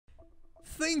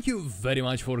Thank you very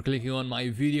much for clicking on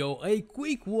my video. A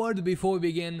quick word before we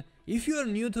begin. If you are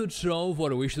new to Trove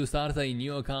or wish to start a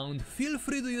new account, feel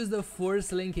free to use the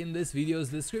first link in this video's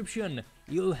description.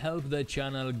 You'll help the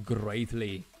channel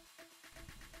greatly.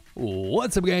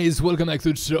 What's up guys, welcome back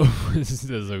to Trove. This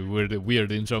is a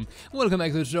weird intro. Welcome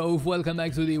back to Trove, welcome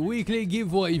back to the weekly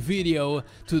giveaway video.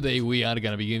 Today we are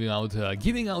gonna be giving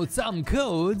out some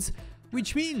codes,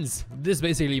 which means this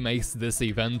basically makes this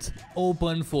event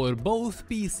open for both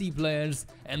PC players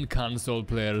and console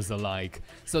players alike.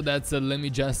 So that's let me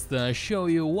just show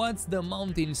you what's the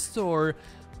mount in store.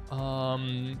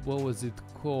 What was it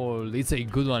called? It's a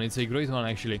good one, it's a great one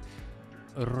actually.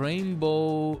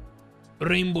 Rainbow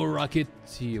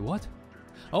Rocketeer. What?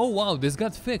 Oh wow, this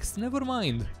got fixed, never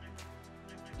mind.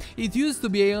 It used to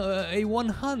be a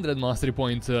 100 mastery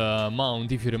point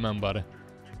mount, if you remember.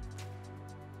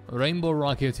 Rainbow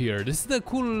Rocketeer. This is the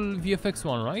cool VFX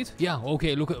one, right? Yeah,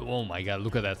 okay, look at... Oh my god,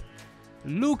 look at that.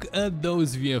 Look at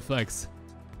those VFX.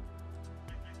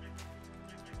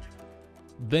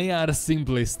 They are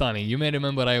simply stunning. You may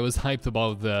remember I was hyped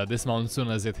about this mount as soon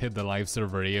as it hit the live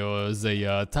server. It was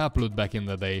a tap loot back in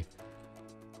the day.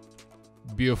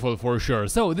 Beautiful for sure.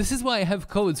 So this is what I have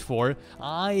codes for.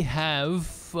 I have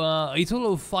a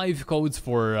total of 5 codes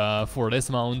for this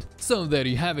mount. So there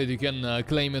you have it. You can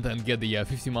claim it and get the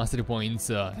 50 mastery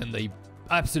points and a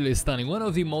absolutely stunning, one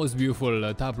of the most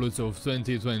beautiful tap loots of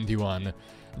 2021.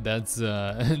 That's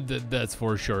that's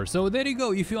for sure. So there you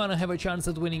go. If you wanna have a chance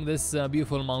at winning this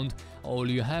beautiful mount, all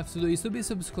you have to do is to be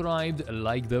subscribed,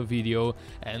 like the video,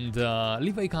 and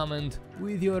leave a comment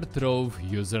with your Trove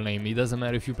username. It doesn't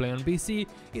matter if you play on PC,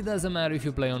 it doesn't matter if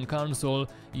you play on console,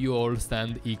 you all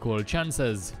stand equal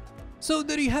chances. So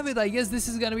there you have it. I guess this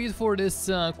is gonna be it for this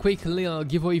quick little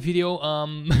giveaway video.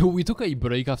 We took a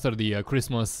break after the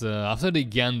Christmas, after the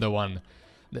Ganda one.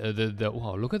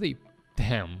 Wow, look at the...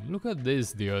 Damn, look at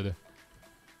this, dude.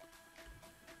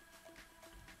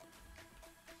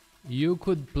 You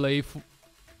could play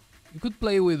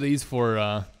with these for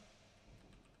a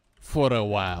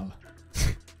while.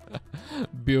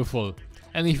 Beautiful.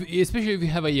 And especially if you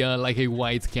have a like a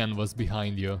white canvas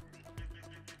behind you,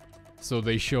 so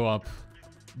they show up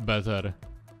better.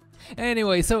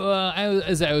 Anyway, so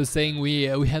as I was saying, we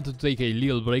had to take a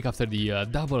little break after the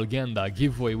double Ganda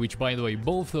giveaway, which by the way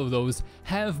both of those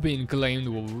have been claimed,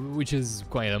 which is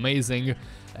quite amazing.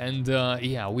 And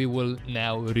yeah, we will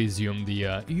now resume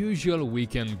the usual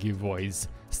weekend giveaways,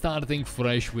 starting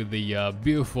fresh with the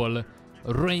beautiful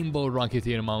Rainbow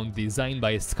Rocketeer mount designed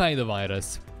by Sky the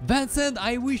Virus. That said,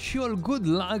 I wish you all good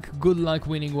luck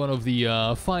winning one of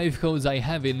the 5 codes I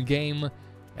have in game,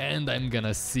 and I'm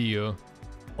gonna see you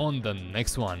on the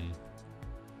next one.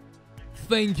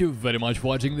 Thank you very much for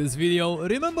watching this video.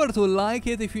 Remember to like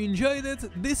it if you enjoyed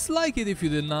it, dislike it if you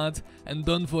did not, and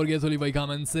don't forget to leave a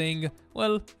comment saying,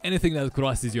 well, anything that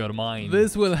crosses your mind.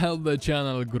 This will help the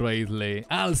channel greatly.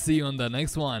 I'll see you on the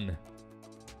next one.